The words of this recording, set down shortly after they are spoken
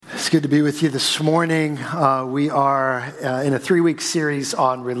It's good to be with you this morning. We are in a 3-week series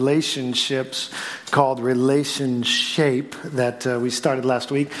on relationships called RelationSHAPE that we started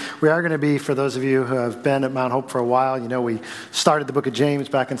last week. We are going to be, for those of you who have been at Mount Hope for a while, you know we started the book of James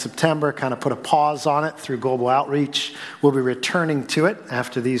back in September, kind of put a pause on it through global outreach. We'll be returning to it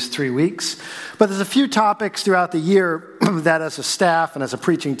after these 3 weeks. But there's a few topics throughout the year that as a staff and as a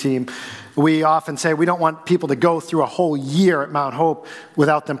preaching team, we often say we don't want people to go through a whole year at Mount Hope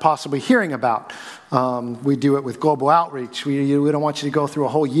without them possibly hearing about. We do it with global outreach. We don't want you to go through a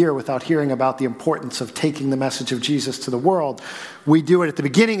whole year without hearing about the importance of taking the message of Jesus to the world. We do it at the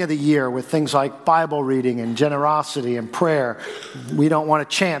beginning of the year with things like Bible reading and generosity and prayer. We don't want a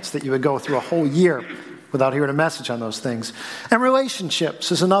chance that you would go through a whole year without hearing a message on those things. And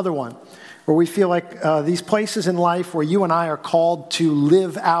relationships is another one, where we feel like these places in life where you and I are called to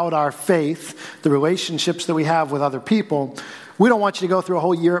live out our faith, the relationships that we have with other people. We don't want you to go through a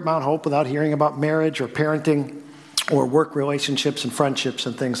whole year at Mount Hope without hearing about marriage or parenting or work relationships and friendships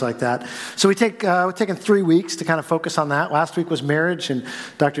and things like that. So we're taking 3 weeks to kind of focus on that. Last week was marriage, and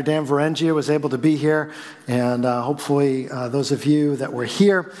Dr. Dan Varengia was able to be here. And hopefully those of you that were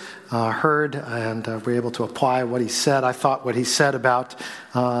here heard and were able to apply what he said. I thought what he said about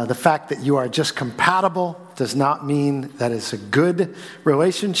the fact that you are just compatible does not mean that it's a good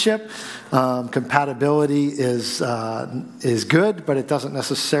relationship. Compatibility is good, but it doesn't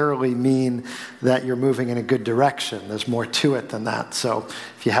necessarily mean that you're moving in a good direction. There's more to it than that. So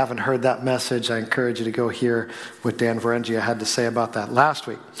if you haven't heard that message, I encourage you to go hear what Dan Varengia had to say about that last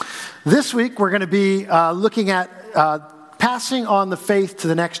week. This week, we're going to be looking at passing on the faith to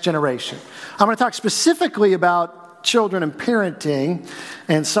the next generation. I'm going to talk specifically about children and parenting,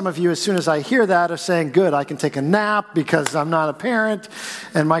 and some of you, as soon as I hear that, are saying, good, I can take a nap because I'm not a parent.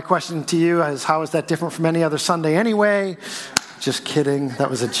 And my question to you is, how is that different from any other Sunday anyway? Just kidding. That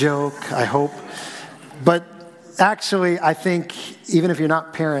was a joke, I hope. But actually, I think even if you're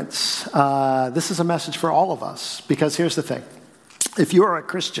not parents, this is a message for all of us, because here's the thing. If you are a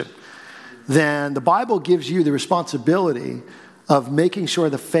Christian, then the Bible gives you the responsibility of making sure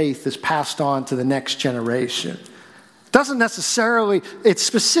the faith is passed on to the next generation. Doesn't necessarily, it's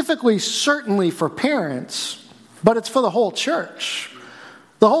specifically certainly for parents, but it's for the whole church.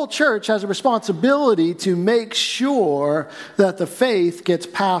 The whole church has a responsibility to make sure that the faith gets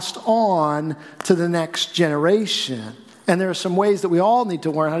passed on to the next generation. And there are some ways that we all need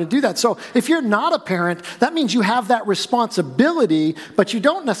to learn how to do that. So if you're not a parent, that means you have that responsibility, but you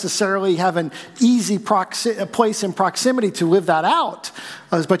don't necessarily have an easy place in proximity to live that out.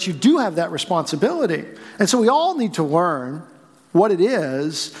 But you do have that responsibility. And so we all need to learn what it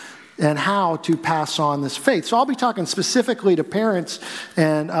is and how to pass on this faith. So I'll be talking specifically to parents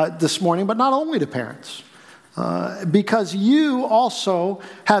and this morning, but not only to parents. Because you also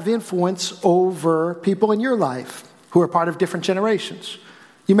have influence over people in your life who are part of different generations.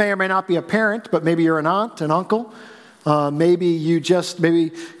 You may or may not be a parent, but maybe you're an aunt, an uncle. Maybe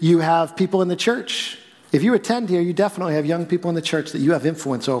you have people in the church. If you attend here, you definitely have young people in the church that you have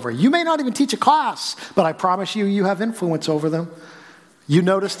influence over. You may not even teach a class, but I promise you, you have influence over them. You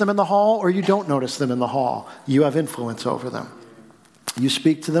notice them in the hall or you don't notice them in the hall. You have influence over them. You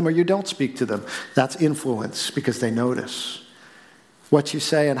speak to them or you don't speak to them. That's influence because they notice. What you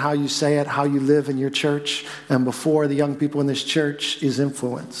say and how you say it, how you live in your church and before the young people in this church is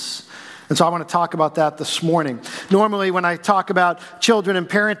influence. And so I want to talk about that this morning. Normally when I talk about children and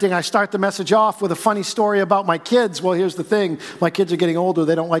parenting, I start the message off with a funny story about my kids. Well, here's the thing. My kids are getting older.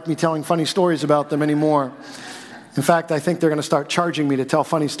 They don't like me telling funny stories about them anymore. In fact, I think they're going to start charging me to tell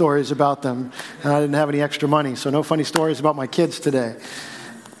funny stories about them. And I didn't have any extra money, so no funny stories about my kids today.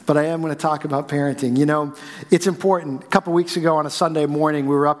 But I am going to talk about parenting. You know, it's important. A couple weeks ago on a Sunday morning,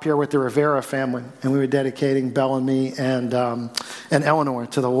 we were up here with the Rivera family, and we were dedicating Belle and me and Eleanor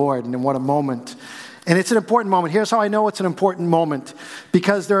to the Lord. And what a moment. And it's an important moment. Here's how I know it's an important moment.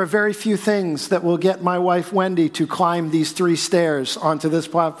 Because there are very few things that will get my wife, Wendy, to climb these 3 stairs onto this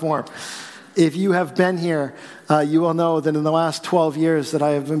platform. If you have been here, you will know that in the last 12 years that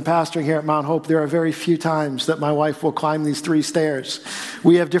I have been pastoring here at Mount Hope, there are very few times that my wife will climb these 3 stairs.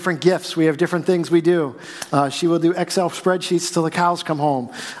 We have different gifts. We have different things we do. She will do Excel spreadsheets till the cows come home.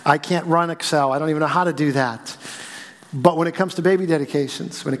 I can't run Excel. I don't even know how to do that. But when it comes to baby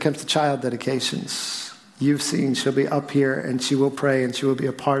dedications, when it comes to child dedications, you've seen she'll be up here and she will pray and she will be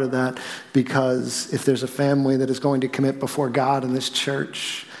a part of that, because if there's a family that is going to commit before God in this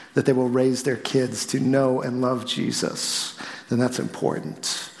church, that they will raise their kids to know and love Jesus, then that's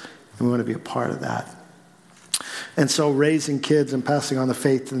important. And we want to be a part of that. And so raising kids and passing on the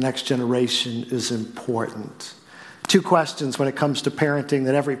faith to the next generation is important. 2 questions when it comes to parenting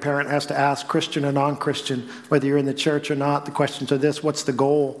that every parent has to ask, Christian or non-Christian, whether you're in the church or not. The questions are this: what's the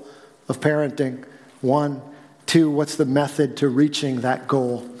goal of parenting? 1. 2, what's the method to reaching that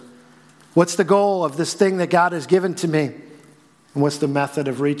goal? What's the goal of this thing that God has given to me? And what's the method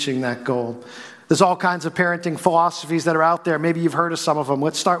of reaching that goal? There's all kinds of parenting philosophies that are out there. Maybe you've heard of some of them.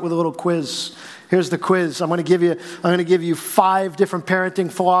 Let's start with a little quiz. Here's the quiz. I'm going to give you 5 different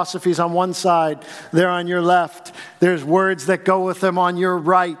parenting philosophies on one side. They're on your left. There's words that go with them on your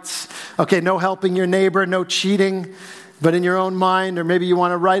right. Okay, no helping your neighbor, no cheating, but in your own mind, or maybe you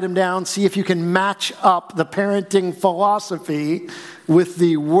want to write them down, see if you can match up the parenting philosophy with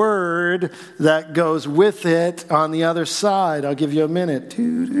the word that goes with it on the other side. I'll give you a minute.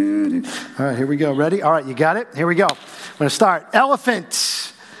 All right, here we go. Ready? All right, you got it? Here we go. I'm going to start. Elephant.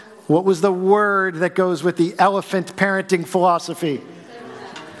 What was the word that goes with the elephant parenting philosophy?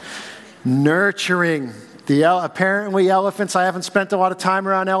 Nurturing. Apparently elephants, I haven't spent a lot of time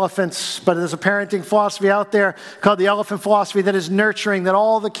around elephants, but there's a parenting philosophy out there called the elephant philosophy that is nurturing, that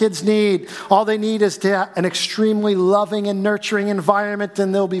all the kids need. All they need is to have an extremely loving and nurturing environment,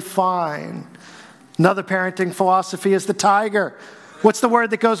 and they'll be fine. Another parenting philosophy is the tiger. What's the word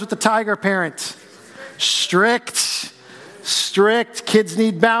that goes with the tiger parent? Strict. Strict. Kids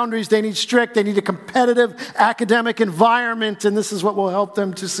need boundaries. They need strict. They need a competitive academic environment, and this is what will help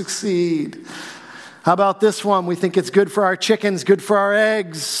them to succeed. How about this one? We think it's good for our chickens, good for our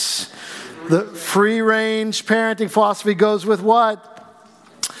eggs. The free-range parenting philosophy goes with what?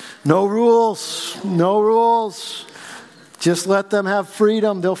 No rules. No rules. Just let them have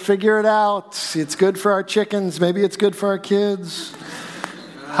freedom. They'll figure it out. It's good for our chickens. Maybe it's good for our kids.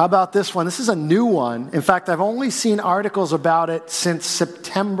 How about this one? This is a new one. In fact, I've only seen articles about it since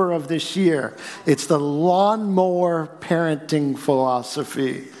September of this year. It's the lawnmower parenting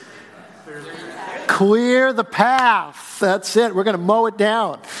philosophy. Clear the path. That's it. We're going to mow it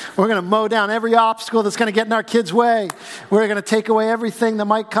down. We're going to mow down every obstacle that's going to get in our kids' way. We're going to take away everything that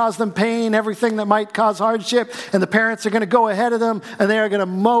might cause them pain, everything that might cause hardship, and the parents are going to go ahead of them, and they are going to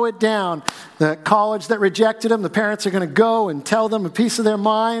mow it down. The college that rejected them, the parents are going to go and tell them a piece of their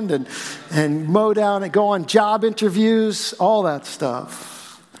mind and mow down and go on job interviews, all that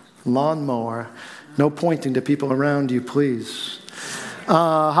stuff. Lawnmower. No pointing to people around you, please.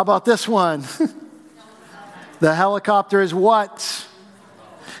 How about this one? The helicopter is what?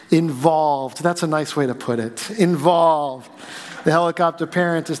 Involved. That's a nice way to put it. Involved. The helicopter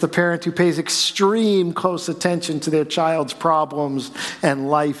parent is the parent who pays extreme close attention to their child's problems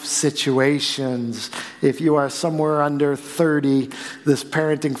and life situations. If you are somewhere under 30, this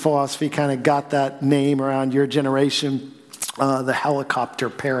parenting philosophy kind of got that name around your generation. The helicopter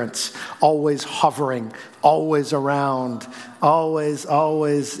parents, always hovering, always around,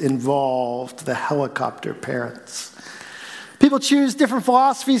 always involved. The helicopter parents. People choose different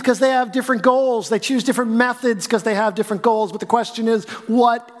philosophies because they have different goals. They choose different methods because they have different goals. But the question is,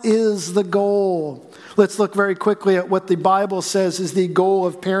 what is the goal? Let's look very quickly at what the Bible says is the goal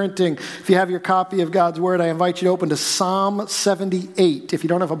of parenting. If you have your copy of God's Word, I invite you to open to Psalm 78. If you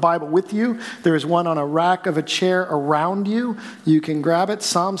don't have a Bible with you, there is one on a rack of a chair around you. You can grab it.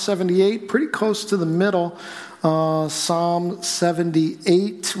 Psalm 78, pretty close to the middle. Psalm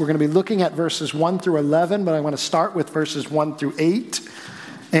 78. We're going to be looking at verses 1 through 11, but I want to start with verses 1 through 8.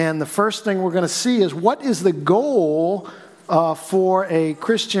 And the first thing we're going to see is what is the goal for a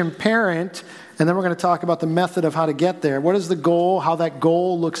Christian parent. And then we're going to talk about the method of how to get there. What is the goal? How that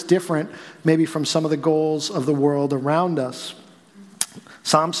goal looks different, maybe from some of the goals of the world around us.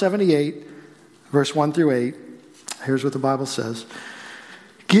 Psalm 78, verse 1 through 8. Here's what the Bible says.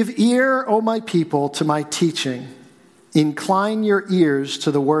 Give ear, O my people, to my teaching. Incline your ears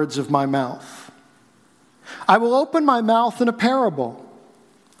to the words of my mouth. I will open my mouth in a parable.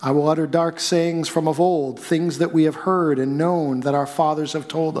 I will utter dark sayings from of old, things that we have heard and known that our fathers have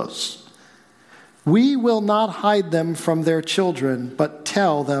told us. We will not hide them from their children, but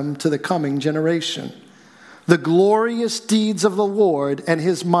tell them to the coming generation. The glorious deeds of the Lord and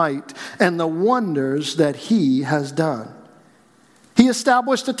his might, and the wonders that he has done. He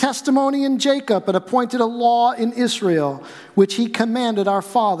established a testimony in Jacob and appointed a law in Israel, which he commanded our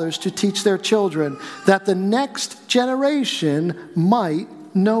fathers to teach their children, that the next generation might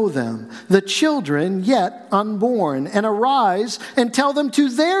know them, the children yet unborn, and arise and tell them to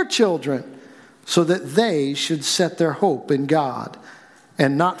their children, so that they should set their hope in God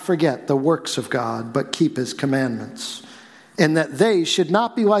and not forget the works of God, but keep his commandments. And that they should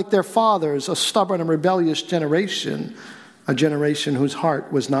not be like their fathers, a stubborn and rebellious generation, a generation whose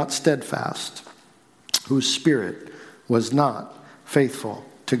heart was not steadfast, whose spirit was not faithful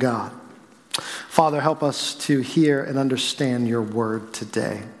to God. Father, help us to hear and understand your word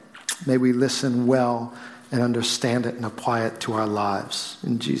today. May we listen well and understand it and apply it to our lives.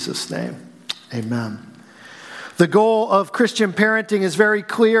 In Jesus' name, amen. The goal of Christian parenting is very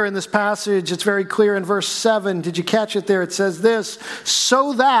clear in this passage. It's very clear in verse 7. Did you catch it there? It says this,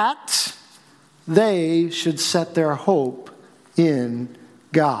 so that they should set their hope in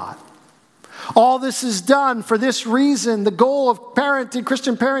God. All this is done for this reason. The goal of parenting,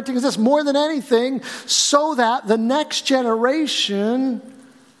 Christian parenting, is this more than anything, so that the next generation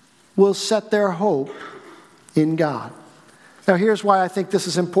will set their hope in God. Now, here's why I think this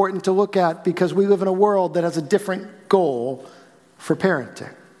is important to look at, because we live in a world that has a different goal for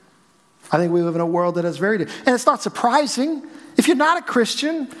parenting. I think we live in a world that has very different. And it's not surprising. If you're not a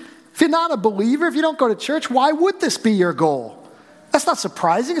Christian, if you're not a believer, if you don't go to church, why would this be your goal? That's not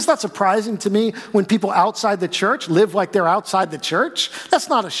surprising. It's not surprising to me when people outside the church live like they're outside the church. That's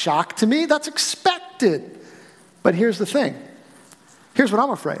not a shock to me. That's expected. But here's the thing. Here's what I'm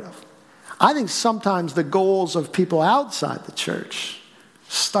afraid of. I think sometimes the goals of people outside the church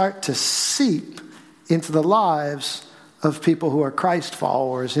start to seep into the lives of people who are Christ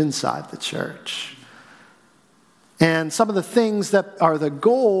followers inside the church. And some of the things that are the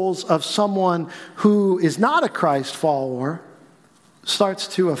goals of someone who is not a Christ follower starts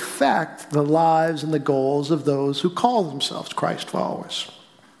to affect the lives and the goals of those who call themselves Christ followers.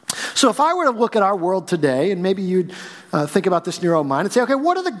 So if I were to look at our world today, and maybe you'd think about this in your own mind and say, okay,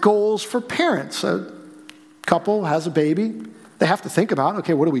 what are the goals for parents? A couple has a baby. They have to think about,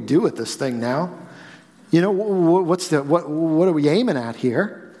 okay, what do we do with this thing now? You know, what are we aiming at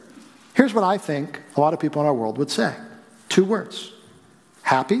here? Here's what I think a lot of people in our world would say. 2 words: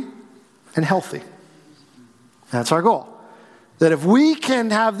 happy and healthy. That's our goal. That if we can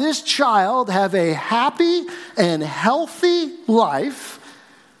have this child have a happy and healthy life,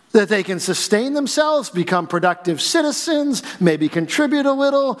 that they can sustain themselves, become productive citizens, maybe contribute a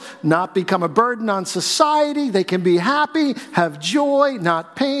little, not become a burden on society. They can be happy, have joy,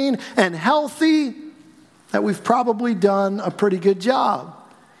 not pain, and healthy, that we've probably done a pretty good job.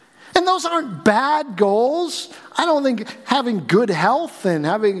 And those aren't bad goals. I don't think having good health and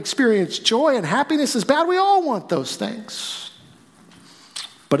having experienced joy and happiness is bad. We all want those things.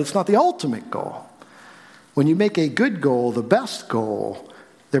 But it's not the ultimate goal. When you make a good goal the best goal,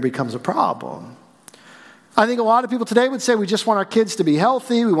 there becomes a problem. I think a lot of people today would say we just want our kids to be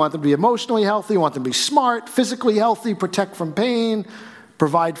healthy, we want them to be emotionally healthy, we want them to be smart, physically healthy, protect from pain,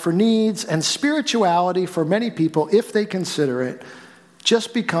 provide for needs, and spirituality for many people, if they consider it,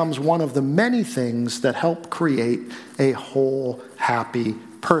 just becomes one of the many things that help create a whole, happy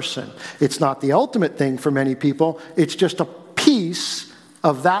person. It's not the ultimate thing for many people, it's just a piece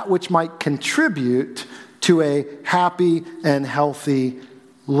of that which might contribute to a happy and healthy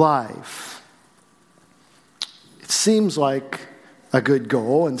life. It seems like a good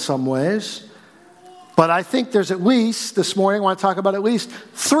goal in some ways, but I think there's at least, this morning I want to talk about at least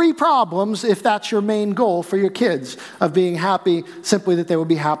 3 problems if that's your main goal for your kids, of being happy, simply that they will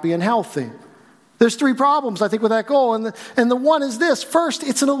be happy and healthy. There's 3 problems, I think, with that goal, and the one is this. First,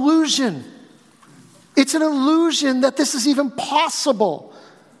 it's an illusion. It's an illusion that this is even possible,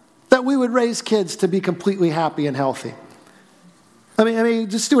 that we would raise kids to be completely happy and healthy. I mean,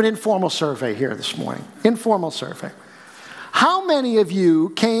 just do an informal survey here this morning. Informal survey. How many of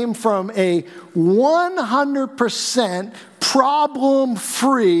you came from a 100%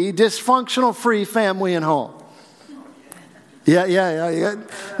 problem-free, dysfunctional-free family and home? Yeah.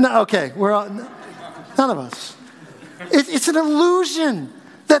 No, okay, none of us. It's an illusion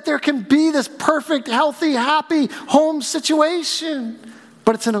that there can be this perfect, healthy, happy home situation.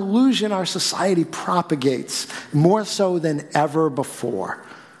 But it's an illusion our society propagates more so than ever before.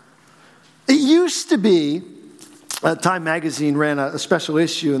 It used to be, Time Magazine ran a special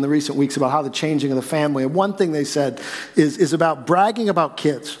issue in the recent weeks about how the changing of the family. And one thing they said is about bragging about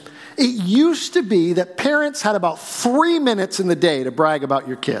kids. It used to be that parents had about 3 minutes in the day to brag about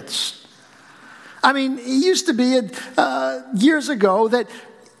your kids. I mean, it used to be years ago that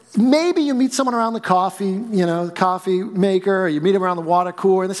maybe you meet someone around the coffee maker, or you meet them around the water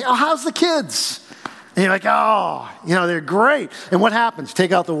cooler, and they say, oh, how's the kids? And you're like, oh, they're great. And what happens?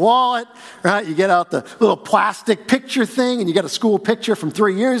 Take out the wallet, right? You get out the little plastic picture thing, and you get a school picture from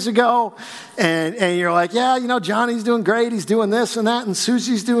 3 years ago. And you're like, yeah, Johnny's doing great. He's doing this and that. And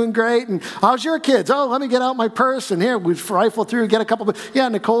Susie's doing great. And how's your kids? Oh, let me get out my purse. And here, we rifle through, get a couple. Yeah,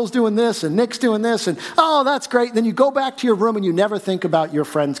 Nicole's doing this, and Nick's doing this. And oh, that's great. And then you go back to your room, and you never think about your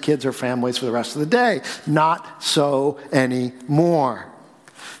friends' kids or families for the rest of the day. Not so anymore.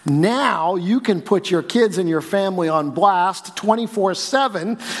 Now you can put your kids and your family on blast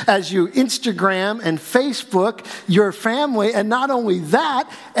 24/7 as you Instagram and Facebook your family. And not only that,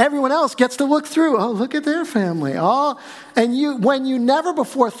 everyone else gets to look through. Oh, look at their family. Oh, and when you never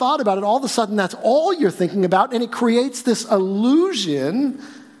before thought about it, all of a sudden that's all you're thinking about. And it creates this illusion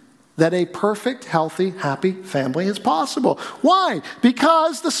that a perfect, healthy, happy family is possible. Why?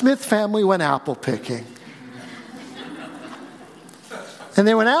 Because the Smith family went apple picking. And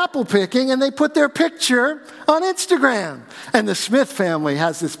they went apple picking, and they put their picture on Instagram. And the Smith family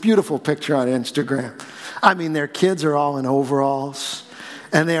has this beautiful picture on Instagram. I mean, their kids are all in overalls,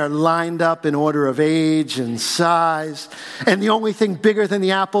 and they are lined up in order of age and size. And the only thing bigger than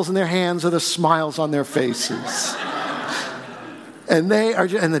the apples in their hands are the smiles on their faces. And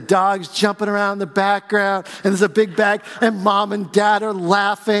the dog's jumping around in the background, and there's a big bag, and mom and dad are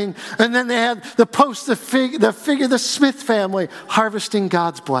laughing. And then they have the Smith family harvesting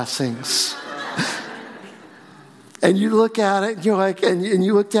God's blessings. And you look at it, and you're like, and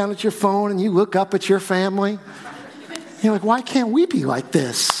you look down at your phone, and you look up at your family. You're like, why can't we be like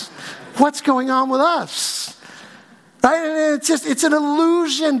this? What's going on with us? Right? And it's an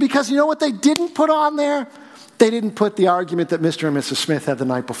illusion, because you know what they didn't put on there? They didn't put the argument that Mr. and Mrs. Smith had the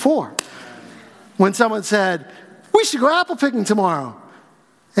night before. When someone said, we should go apple picking tomorrow.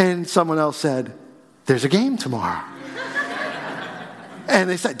 And someone else said, there's a game tomorrow. And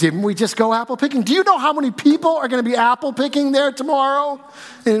they said, didn't we just go apple picking? Do you know how many people are going to be apple picking there tomorrow?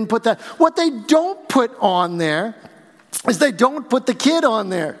 They didn't put that. What they don't put on there is they don't put the kid on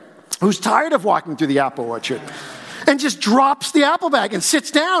there who's tired of walking through the apple orchard and just drops the apple bag and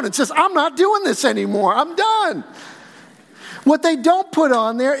sits down and says, I'm not doing this anymore. I'm done. What they don't put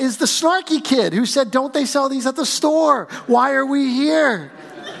on there is the snarky kid who said, don't they sell these at the store? Why are we here?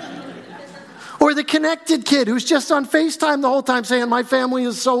 Or the connected kid who's just on FaceTime the whole time saying, my family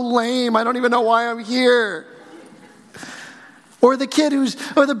is so lame. I don't even know why I'm here. Or the kid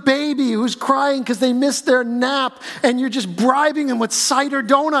or the baby who's crying because they missed their nap, and you're just bribing them with cider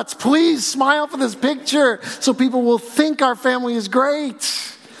donuts. Please smile for this picture so people will think our family is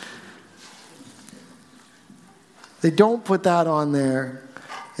great. They don't put that on there.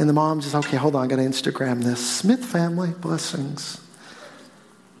 And the mom says, okay, hold on, I got to Instagram this. Smith family, blessings.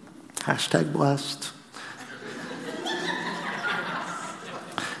 # blessed.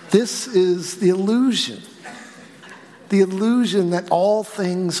 This is the illusion. The illusion that all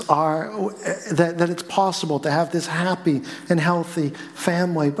things are, that it's possible to have this happy and healthy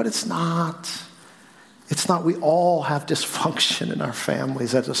family, but it's not. It's not. We all have dysfunction in our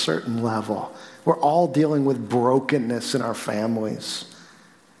families at a certain level. We're all dealing with brokenness in our families.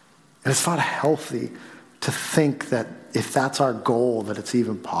 And it's not healthy to think that if that's our goal, that it's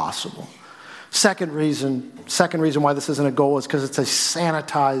even possible. Second reason why this isn't a goal is because it's a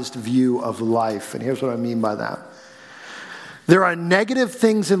sanitized view of life. And here's what I mean by that. There are negative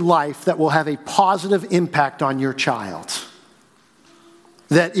things in life that will have a positive impact on your child.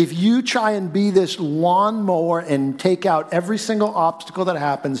 That if you try and be this lawnmower and take out every single obstacle that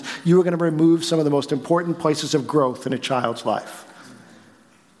happens, you are going to remove some of the most important places of growth in a child's life.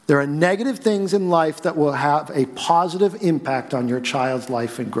 There are negative things in life that will have a positive impact on your child's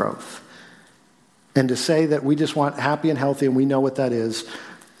life and growth. And to say that we just want happy and healthy and we know what that is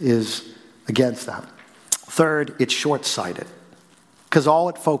against that. Third, it's short-sighted. Because all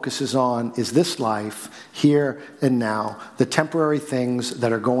it focuses on is this life, here and now, the temporary things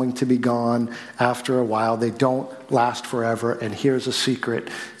that are going to be gone after a while. They don't last forever. And here's a secret.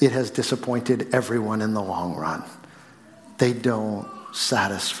 It has disappointed everyone in the long run. They don't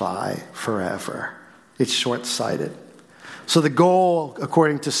satisfy forever. It's short-sighted. So the goal,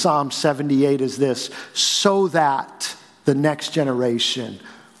 according to Psalm 78, is this: so that the next generation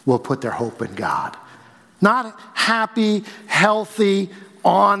will put their hope in God. Not happy, healthy,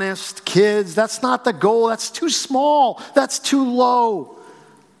 honest kids. That's not the goal. That's too small. That's too low.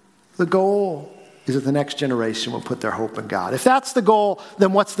 The goal is that the next generation will put their hope in God. If that's the goal,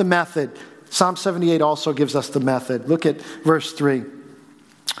 then what's the method? Psalm 78 also gives us the method. Look at verse 3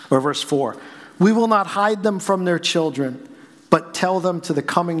 or verse 4. We will not hide them from their children, but tell them to the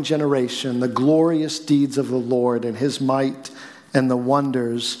coming generation the glorious deeds of the Lord and his might and the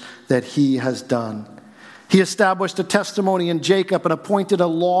wonders that he has done. He established a testimony in Jacob and appointed a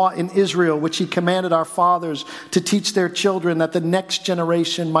law in Israel, which he commanded our fathers to teach their children, that the next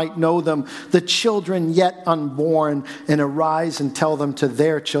generation might know them, the children yet unborn, and arise and tell them to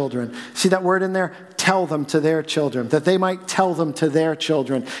their children. See that word in there? Tell them to their children, that they might tell them to their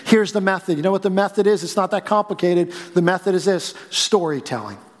children. Here's the method. You know what the method is? It's not that complicated. The method is this: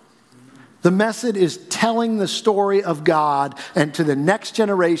 storytelling. The method is telling the story of God and to the next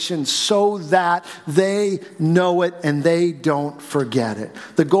generation so that they know it and they don't forget it.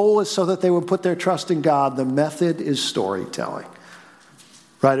 The goal is so that they would put their trust in God. The method is storytelling.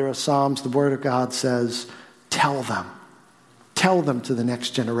 Writer of Psalms, the Word of God says, tell them. Tell them to the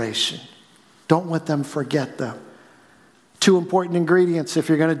next generation. Don't let them forget them. 2 important ingredients if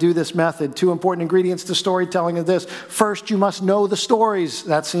you're going to do this method. 2 important ingredients to storytelling of this. First, you must know the stories.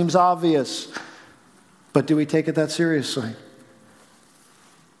 That seems obvious. But do we take it that seriously?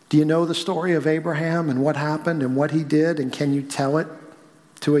 Do you know the story of Abraham and what happened and what he did? And can you tell it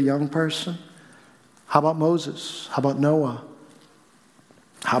to a young person? How about Moses? How about Noah?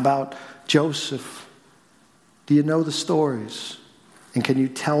 How about Joseph? Do you know the stories? And can you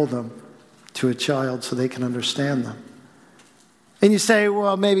tell them to a child so they can understand them? And you say,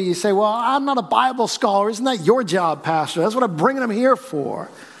 well, I'm not a Bible scholar. Isn't that your job, Pastor? That's what I'm bringing them here for.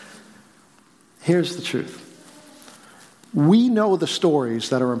 Here's the truth. We know the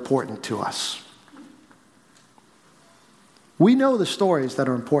stories that are important to us. We know the stories that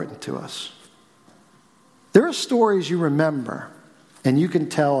are important to us. There are stories you remember and you can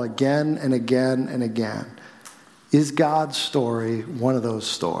tell again and again and again. Is God's story one of those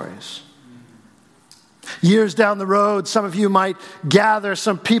stories? Years down the road, some of you might gather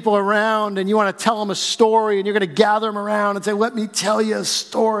some people around and you want to tell them a story, and you're going to gather them around and say, let me tell you a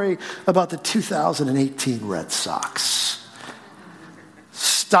story about the 2018 Red Sox.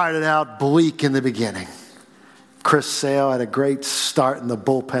 Started out bleak in the beginning. Chris Sale had a great start and the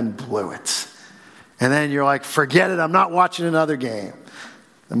bullpen blew it. And then you're like, forget it, I'm not watching another game.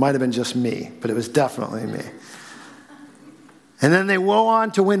 It might have been just me, but it was definitely me. And then they go on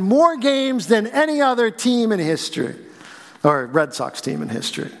to win more games than any other team in history. Or Red Sox team in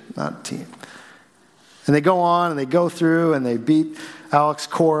history, not team. And they go on and they go through and they beat Alex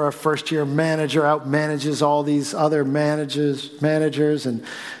Cora, first-year manager, outmanages all these other managers. And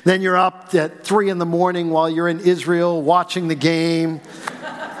then you're up at 3 a.m. while you're in Israel watching the game.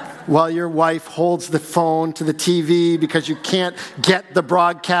 While your wife holds the phone to the TV because you can't get the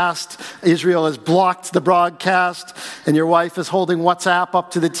broadcast. Israel has blocked the broadcast, and your wife is holding WhatsApp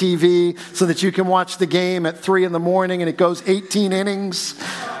up to the TV so that you can watch the game at 3 a.m. and it goes 18 innings.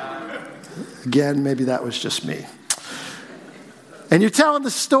 Again, maybe that was just me. And you're telling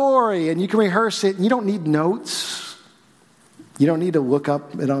the story, and you can rehearse it, and you don't need notes. You don't need to look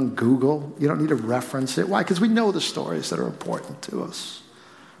up it on Google. You don't need to reference it. Why? Because we know the stories that are important to us.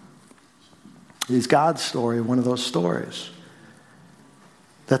 Is God's story one of those stories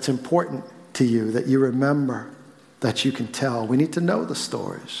that's important to you, that you remember, that you can tell? We need to know the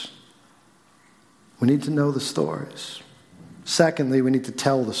stories. We need to know the stories. Secondly, we need to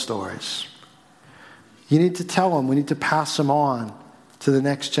tell the stories. You need to tell them. We need to pass them on to the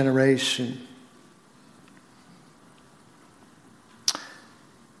next generation.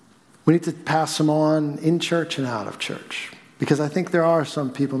 We need to pass them on in church and out of church. Because I think there are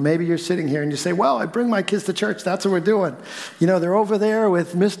some people, maybe you're sitting here and you say, well, I bring my kids to church. That's what we're doing. You know, they're over there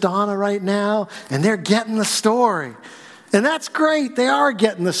with Miss Donna right now, and they're getting the story. And that's great. They are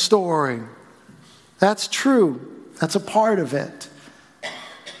getting the story. That's true. That's a part of it.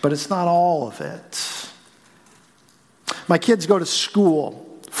 But it's not all of it. My kids go to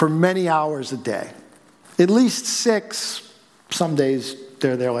school for many hours a day. At least 6. Some days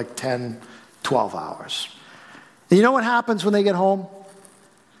they're there like 10, 12 hours. And you know what happens when they get home?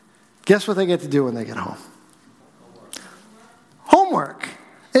 Guess what they get to do when they get home? Homework.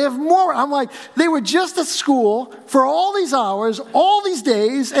 They have more. I'm like, they were just at school for all these hours, all these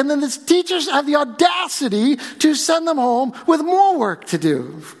days, and then the teachers have the audacity to send them home with more work to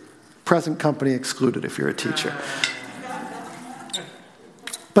do. Present company excluded if you're a teacher.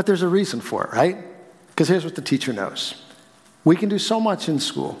 But there's a reason for it, right? Because here's what the teacher knows. We can do so much in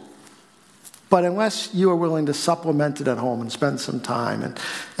school. But unless you are willing to supplement it at home and spend some time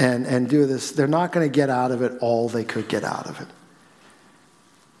and do this, they're not going to get out of it all they could get out of it.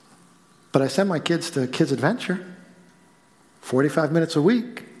 But I send my kids to Kids Adventure, 45 minutes a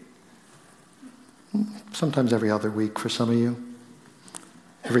week. Sometimes every other week for some of you.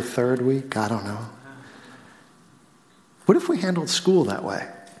 Every third week, I don't know. What if we handled school that way?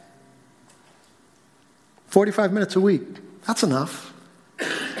 45 minutes a week, that's enough.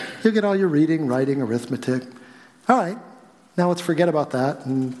 You'll get all your reading, writing, arithmetic. All right, now let's forget about that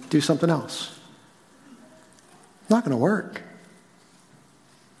and do something else. Not going to work.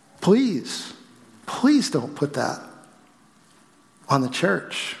 Please don't put that on the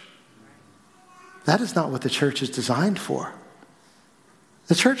church. That is not what the church is designed for.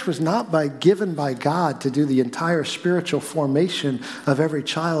 The church was not given by God to do the entire spiritual formation of every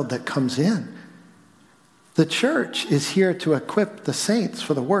child that comes in. The church is here to equip the saints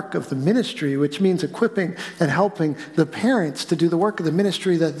for the work of the ministry, which means equipping and helping the parents to do the work of the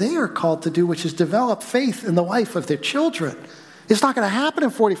ministry that they are called to do, which is develop faith in the life of their children. It's not going to happen in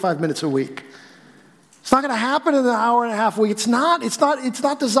 45 minutes a week. It's not going to happen in an hour and a half a week. It's not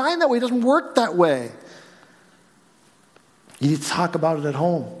designed that way. It doesn't work that way. You need to talk about it at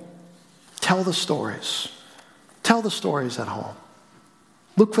home. Tell the stories. Tell the stories at home.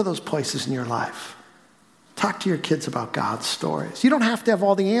 Look for those places in your life. Talk to your kids about God's stories. You don't have to have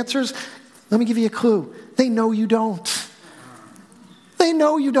all the answers. Let me give you a clue. They know you don't. They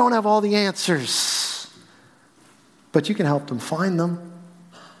know you don't have all the answers. But you can help them find them.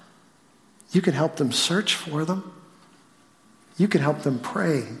 You can help them search for them. You can help them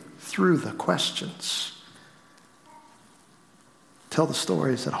pray through the questions. Tell the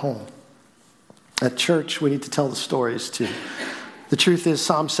stories at home. At church, we need to tell the stories too. The truth is,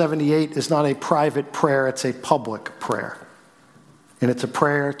 Psalm 78 is not a private prayer, it's a public prayer. And it's a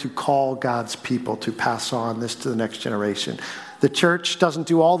prayer to call God's people to pass on this to the next generation. The church doesn't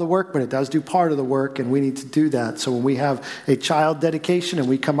do all the work, but it does do part of the work, and we need to do that. So when we have a child dedication and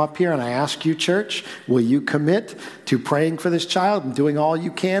we come up here and I ask you, church, will you commit to praying for this child and doing all you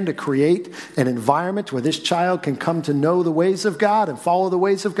can to create an environment where this child can come to know the ways of God and follow the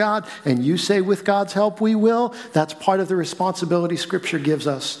ways of God? And you say, with God's help, we will. That's part of the responsibility Scripture gives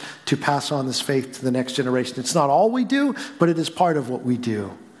us to pass on this faith to the next generation. It's not all we do, but it is part of what we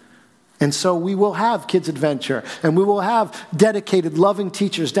do. And so we will have Kids Adventure, and we will have dedicated, loving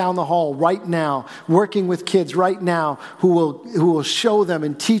teachers down the hall right now, working with kids right now, who will show them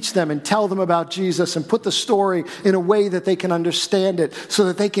and teach them and tell them about Jesus and put the story in a way that they can understand it so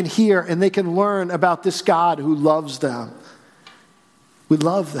that they can hear and they can learn about this God who loves them. We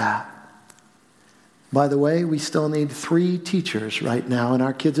love that. By the way, we still need 3 teachers right now in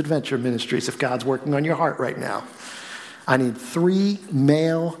our Kids Adventure ministries if God's working on your heart right now. I need 3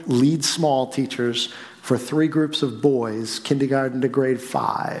 male lead small teachers for 3 groups of boys, kindergarten to grade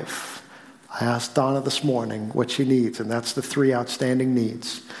 5. I asked Donna this morning what she needs, and that's the 3 outstanding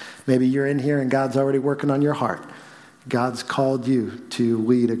needs. Maybe you're in here and God's already working on your heart. God's called you to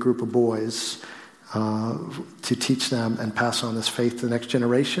lead a group of boys, to teach them and pass on this faith to the next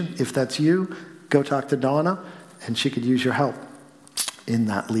generation. If that's you, go talk to Donna, and she could use your help in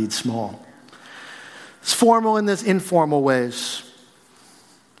that lead small. It's formal in this informal ways.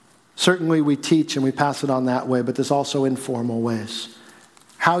 Certainly we teach and we pass it on that way, but there's also informal ways.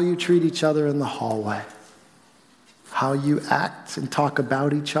 How you treat each other in the hallway. How you act and talk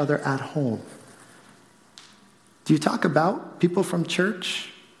about each other at home. Do you talk about people from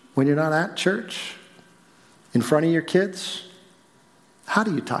church when you're not at church? In front of your kids? How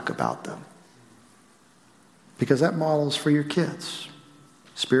do you talk about them? Because that models for your kids.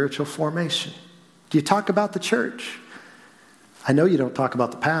 Spiritual formation. Do you talk about the church? I know you don't talk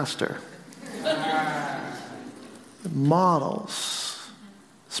about the pastor. It models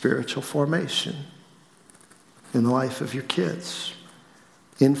spiritual formation in the life of your kids.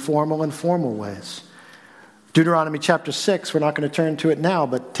 Informal and formal ways. Deuteronomy chapter 6, we're not going to turn to it now,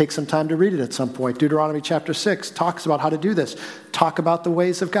 but take some time to read it at some point. Deuteronomy chapter 6 talks about how to do this. Talk about the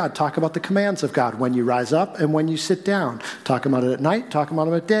ways of God. Talk about the commands of God when you rise up and when you sit down. Talk about it at night. Talk about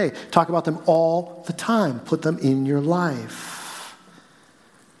them at day. Talk about them all the time. Put them in your life.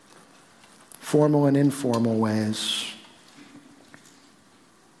 Formal and informal ways.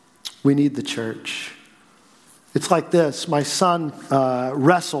 We need the church. It's like this. My son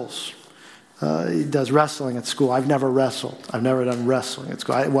wrestles. He does wrestling at school. I've never wrestled. I've never done wrestling at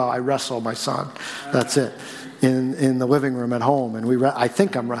school. I wrestle my son. That's it. In the living room at home. And I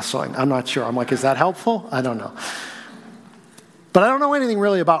think I'm wrestling. I'm not sure. I'm like, is that helpful? I don't know. But I don't know anything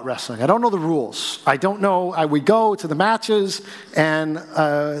really about wrestling. I don't know the rules. I don't know. We go to the matches, and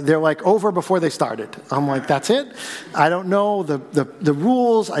they're like over before they started. I'm like, that's it? I don't know the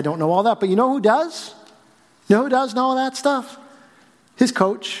rules. I don't know all that. But you know who does? You know who does know all that stuff? His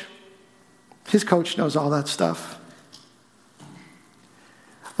coach. His coach knows all that stuff.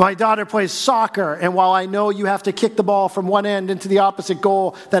 My daughter plays soccer, and while I know you have to kick the ball from one end into the opposite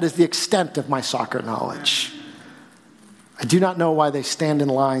goal, that is the extent of my soccer knowledge. I do not know why they stand in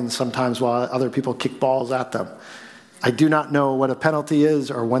line sometimes while other people kick balls at them. I do not know what a penalty is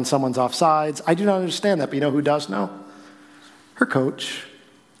or when someone's offsides. I do not understand that, but you know who does know? Her coach.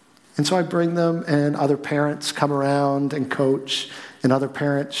 And so I bring them, and other parents come around and coach. and other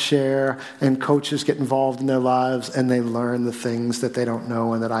parents share, and coaches get involved in their lives, and they learn the things that they don't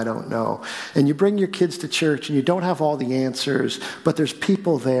know and that I don't know. And you bring your kids to church, and you don't have all the answers, but there's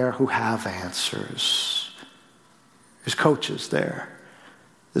people there who have answers. There's coaches there.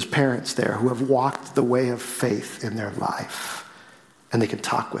 There's parents there who have walked the way of faith in their life, and they can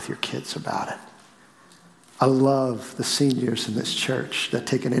talk with your kids about it. I love the seniors in this church that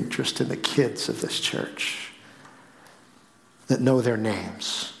take an interest in the kids of this church, that know their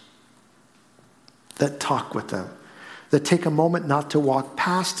names, that talk with them, that take a moment not to walk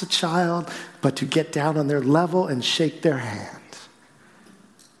past a child, but to get down on their level and shake their hand,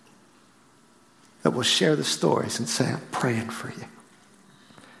 that will share the stories and say, I'm praying for you.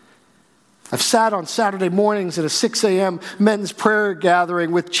 I've sat on Saturday mornings at a 6 a.m. men's prayer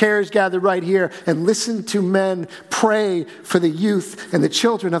gathering with chairs gathered right here and listened to men pray for the youth and the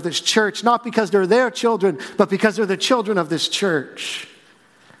children of this church, not because they're their children, but because they're the children of this church.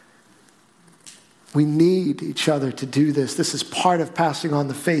 We need each other to do this. This is part of passing on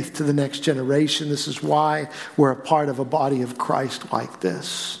the faith to the next generation. This is why we're a part of a body of Christ like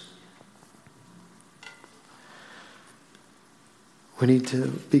this. We need to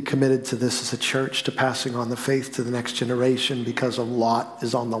be committed to this as a church, to passing on the faith to the next generation, because a lot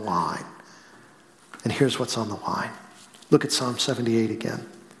is on the line. And here's what's on the line. Look at Psalm 78 again.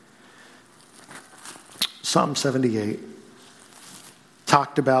 Psalm 78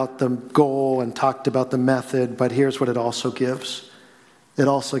 talked about the goal and talked about the method, but here's what it also gives. It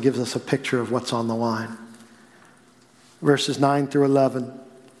also gives us a picture of what's on the line. Verses 9 through 11.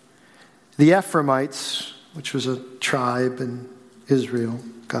 The Ephraimites, which was a tribe in Israel,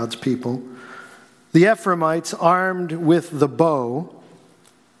 God's people. The Ephraimites, armed with the bow,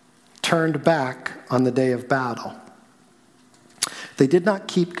 turned back on the day of battle. They did not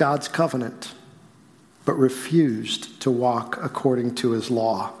keep God's covenant, but refused to walk according to his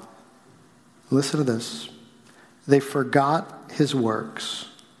law. Listen to this. They forgot his works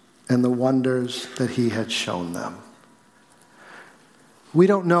and the wonders that he had shown them. We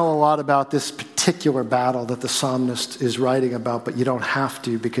don't know a lot about this particular battle that the psalmist is writing about, but you don't have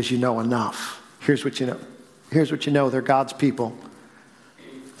to, because you know enough. Here's what you know. Here's what you know. They're God's people.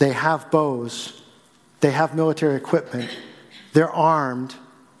 They have bows. They have military equipment. They're armed,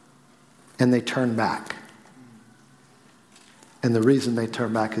 and they turn back. And the reason they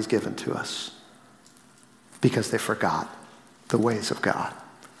turn back is given to us, because they forgot the ways of God.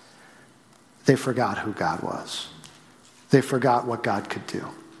 They forgot who God was. They forgot what God could do.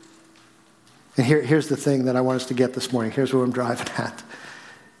 And here's the thing that I want us to get this morning. Here's what I'm driving at.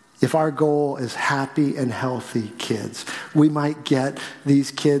 If our goal is happy and healthy kids, we might get these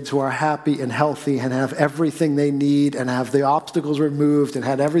kids who are happy and healthy and have everything they need and have the obstacles removed and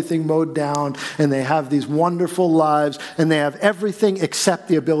had everything mowed down, and they have these wonderful lives, and they have everything except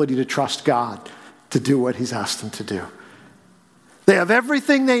the ability to trust God to do what he's asked them to do. They have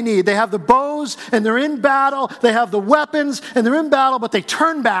everything they need. They have the bows and they're in battle. They have the weapons and they're in battle, but they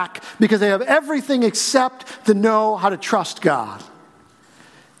turn back because they have everything except to know how to trust God.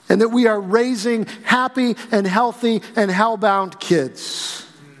 And that we are raising happy and healthy and hell-bound kids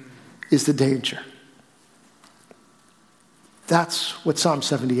is the danger. That's what Psalm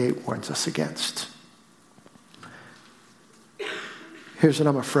 78 warns us against. Here's what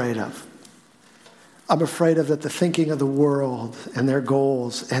I'm afraid of. I'm afraid of that the thinking of the world and their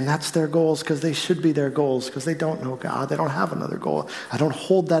goals, and that's their goals because they should be their goals because they don't know God. They don't have another goal. I don't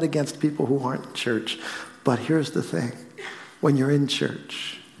hold that against people who aren't in church. But here's the thing. When you're in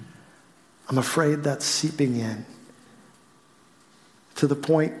church, I'm afraid that's seeping in to the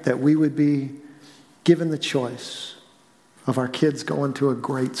point that we would be given the choice of our kids going to a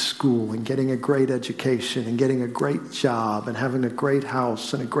great school and getting a great education and getting a great job and having a great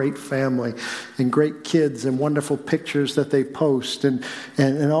house and a great family and great kids and wonderful pictures that they post and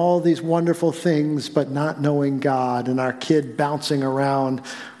all these wonderful things, but not knowing God, and our kid bouncing around,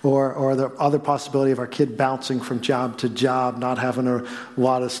 or the other possibility of our kid bouncing from job to job, not having a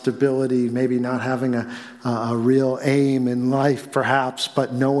lot of stability, maybe not having a real aim in life perhaps,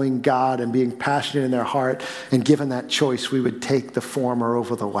 but knowing God and being passionate in their heart, and given that choice, we would take the former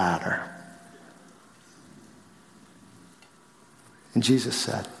over the latter. And Jesus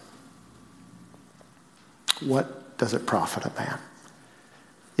said, what does it profit a man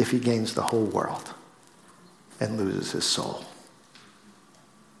if he gains the whole world and loses his soul?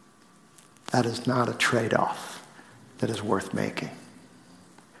 That is not a trade-off that is worth making.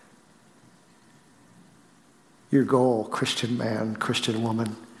 Your goal, Christian man, Christian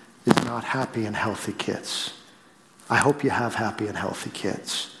woman, is not happy and healthy kids. I hope you have happy and healthy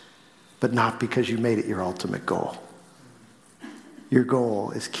kids, but not because you made it your ultimate goal. Your goal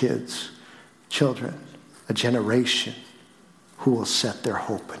is kids, children, a generation who will set their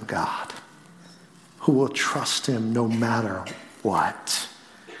hope in God, who will trust him no matter what,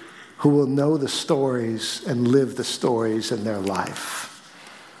 who will know the stories and live the stories in their life,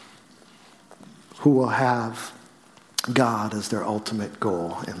 who will have God as their ultimate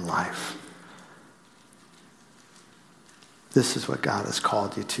goal in life. This is what God has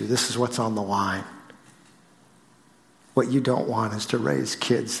called you to. This is what's on the line. What you don't want is to raise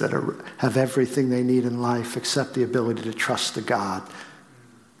kids that have everything they need in life except the ability to trust the God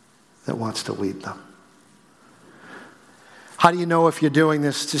that wants to lead them. How do you know if you're doing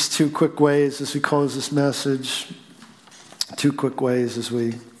this? Just two quick ways as we close this message. Two quick ways as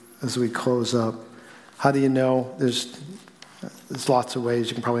we close up. How do you know? There's lots of ways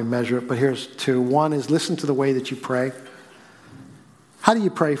you can probably measure it, but here's two. One is listen to the way that you pray. How do you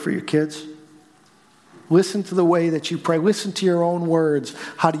pray for your kids? Listen to the way that you pray. Listen to your own words.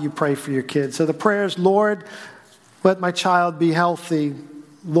 How do you pray for your kids? So the prayers, Lord, let my child be healthy.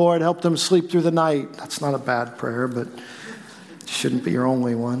 Lord, help them sleep through the night. That's not a bad prayer, but it shouldn't be your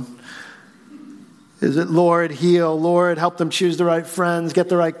only one. Is it, Lord, heal? Lord, help them choose the right friends, get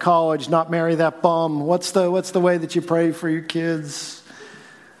the right college, not marry that bum? What's the way that you pray for your kids?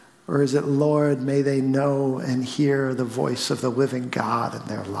 Or is it, Lord, may they know and hear the voice of the living God in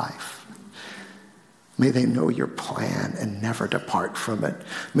their life? May they know your plan and never depart from it.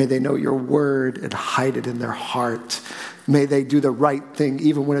 May they know your word and hide it in their heart. May they do the right thing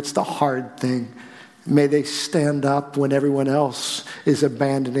even when it's the hard thing. May they stand up when everyone else is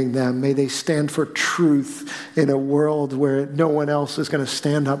abandoning them. May they stand for truth in a world where no one else is going to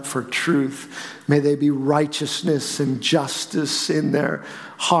stand up for truth. May they be righteousness and justice in their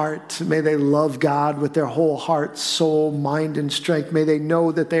heart. May they love God with their whole heart, soul, mind, and strength. May they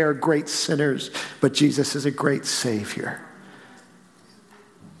know that they are great sinners, but Jesus is a great Savior.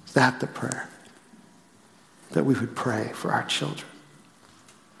 Is that the prayer that we would pray for our children?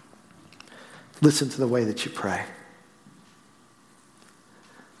 Listen to the way that you pray.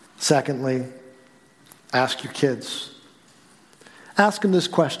 Secondly, ask your kids. Ask them this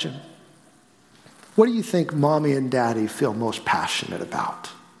question. What do you think mommy and daddy feel most passionate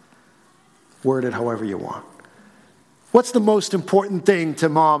about? Word it however you want. What's the most important thing to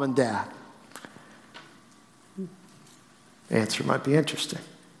mom and dad? The answer might be interesting.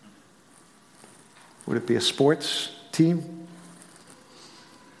 Would it be a sports team?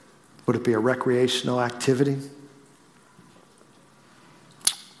 Would it be a recreational activity?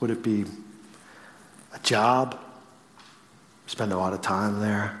 Would it be a job? Spend a lot of time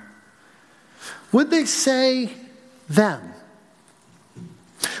there. Would they say them?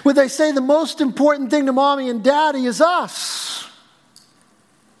 Would they say the most important thing to mommy and daddy is us?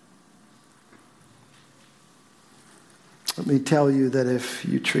 Let me tell you that if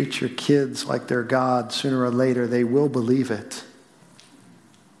you treat your kids like they're God, sooner or later they will believe it.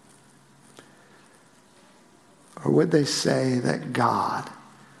 Or would they say that God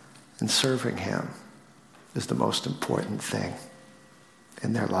and serving him is the most important thing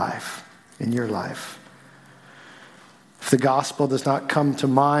in their life, in your life? If the gospel does not come to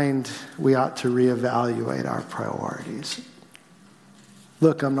mind, we ought to reevaluate our priorities.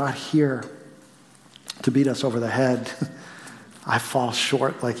 Look, I'm not here to beat us over the head. I fall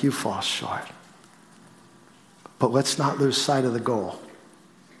short like you fall short. But let's not lose sight of the goal.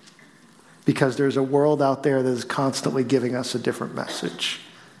 Because there's a world out there that is constantly giving us a different message.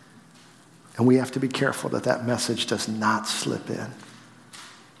 And we have to be careful that that message does not slip in.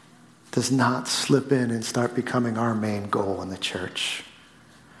 Does not slip in and start becoming our main goal in the church.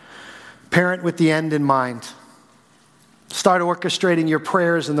 Parent with the end in mind. Start orchestrating your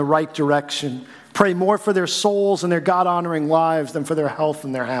prayers in the right direction. Pray more for their souls and their God-honoring lives than for their health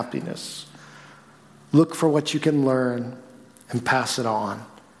and their happiness. Look for what you can learn and pass it on.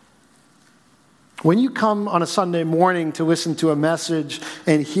 When you come on a Sunday morning to listen to a message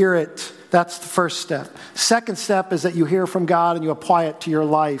and hear it, that's the first step. Second step is that you hear from God and you apply it to your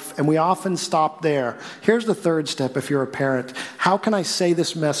life. And we often stop there. Here's the third step if you're a parent. How can I say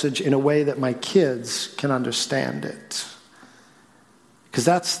this message in a way that my kids can understand it? Because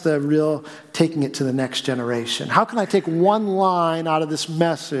that's the real taking it to the next generation. How can I take one line out of this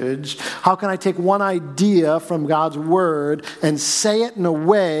message? How can I take one idea from God's word and say it in a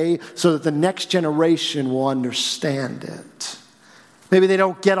way so that the next generation will understand it? Maybe they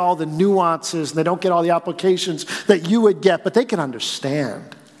don't get all the nuances and they don't get all the applications that you would get, but they can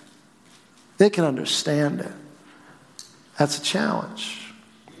understand. They can understand it. That's a challenge.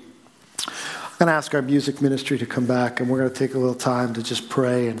 I'm going to ask our music ministry to come back, and we're going to take a little time to just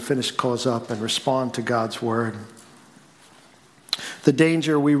pray and close up and respond to God's word. The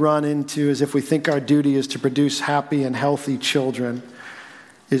danger we run into is if we think our duty is to produce happy and healthy children,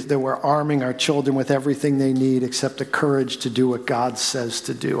 is that we're arming our children with everything they need except the courage to do what God says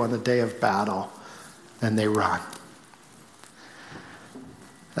to do on the day of battle, and they run.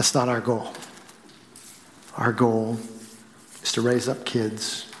 That's not our goal. Our goal is to raise up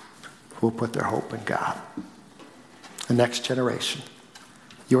kids who will put their hope in God. The next generation.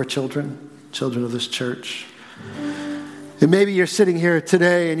 Your children, children of this church. And maybe you're sitting here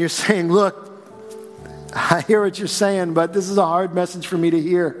today and you're saying, look, I hear what you're saying, but this is a hard message for me to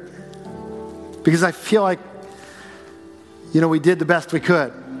hear. Because I feel like, we did the best we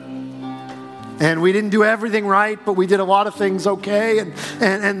could. And we didn't do everything right, but we did a lot of things okay.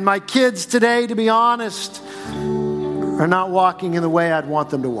 And my kids today, to be honest, are not walking in the way I'd want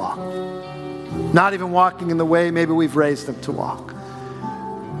them to walk. Not even walking in the way maybe we've raised them to walk.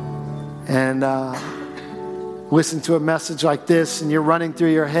 And listen to a message like this and you're running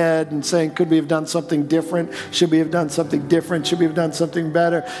through your head and saying, could we have done something different? Should we have done something different? Should we have done something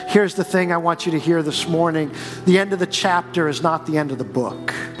better? Here's the thing I want you to hear this morning. The end of the chapter is not the end of the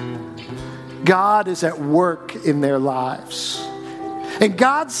book. God is at work in their lives. And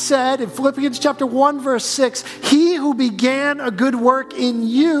God said in Philippians chapter 1, verse 6, he who began a good work in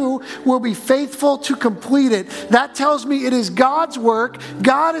you will be faithful to complete it. That tells me it is God's work.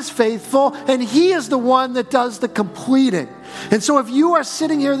 God is faithful, and he is the one that does the completing. And so if you are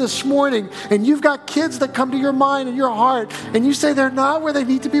sitting here this morning and you've got kids that come to your mind and your heart and you say they're not where they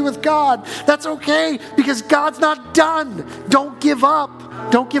need to be with God, that's okay because God's not done. Don't give up.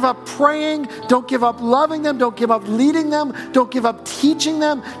 Don't give up praying. Don't give up loving them. Don't give up leading them. Don't give up teaching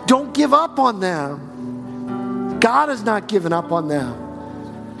them. Don't give up on them. God has not given up on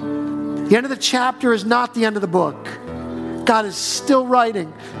them. The end of the chapter is not the end of the book. God is still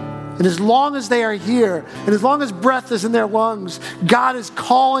writing. And as long as they are here, and as long as breath is in their lungs, God is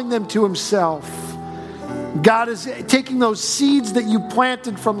calling them to himself. God is taking those seeds that you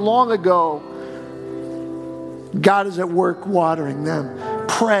planted from long ago. God is at work watering them.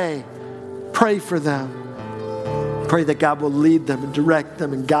 Pray for them. Pray that God will lead them and direct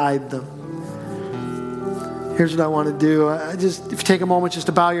them and guide them. Here's what I want to do. If you take a moment just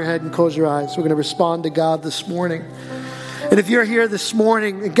to bow your head and close your eyes. We're going to respond to God this morning. And if you're here this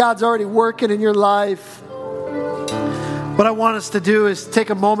morning and God's already working in your life, what I want us to do is take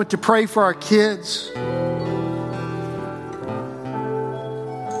a moment to pray for our kids.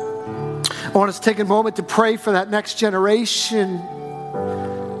 I want us to take a moment to pray for that next generation.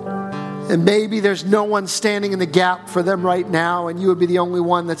 And maybe there's no one standing in the gap for them right now, and you would be the only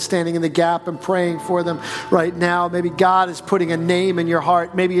one that's standing in the gap and praying for them right now. Maybe God is putting a name in your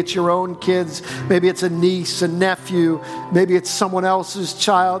heart. Maybe it's your own kids. Maybe it's a niece, a nephew. Maybe it's someone else's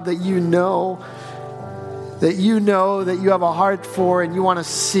child that you know that you have a heart for, and you want to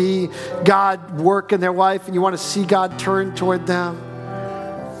see God work in their life, and you want to see God turn toward them.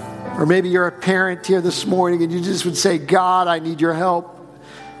 Or maybe you're a parent here this morning, and you just would say, God, I need your help.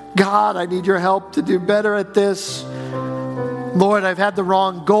 God, I need your help to do better at this. Lord, I've had the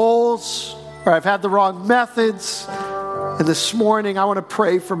wrong goals, or I've had the wrong methods. And this morning, I want to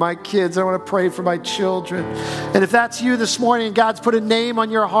pray for my kids. I want to pray for my children. And if that's you this morning and God's put a name on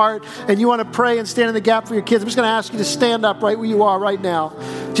your heart and you want to pray and stand in the gap for your kids, I'm just going to ask you to stand up right where you are right now.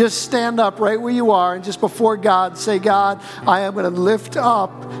 Just stand up right where you are and just before God, say, God, I am going to lift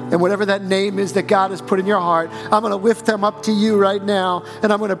up, and whatever that name is that God has put in your heart, I'm going to lift them up to you right now,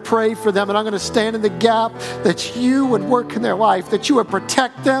 and I'm going to pray for them, and I'm going to stand in the gap that you would work in their life, that you would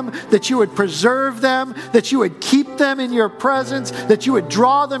protect them, that you would preserve them, that you would keep them in your presence, that you would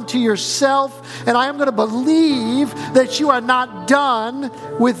draw them to yourself, and I am going to believe that you are not done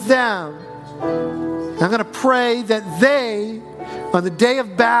with them. I'm going to pray that they, on the day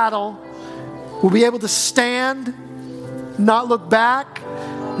of battle, will be able to stand, not look back,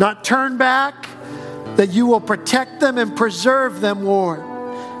 not turn back, that you will protect them and preserve them, Lord,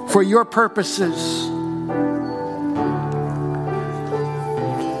 for your purposes.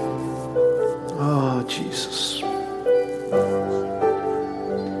 Oh, Jesus.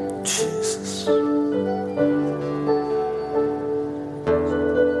 Jesus.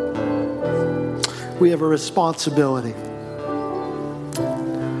 We have a responsibility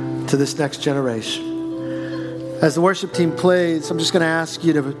to this next generation. As the worship team plays, I'm just going to ask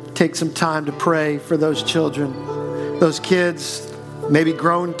you to take some time to pray for those children, those kids, maybe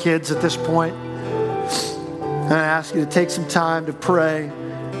grown kids at this point. And I ask you to take some time to pray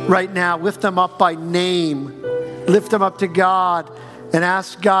right now. Lift them up by name. Lift them up to God and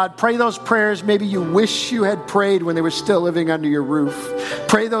ask God, pray those prayers maybe you wish you had prayed when they were still living under your roof.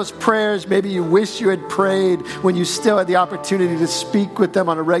 Pray those prayers maybe you wish you had prayed when you still had the opportunity to speak with them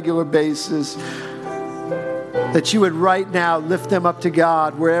on a regular basis. That you would right now lift them up to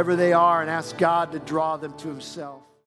God wherever they are and ask God to draw them to himself.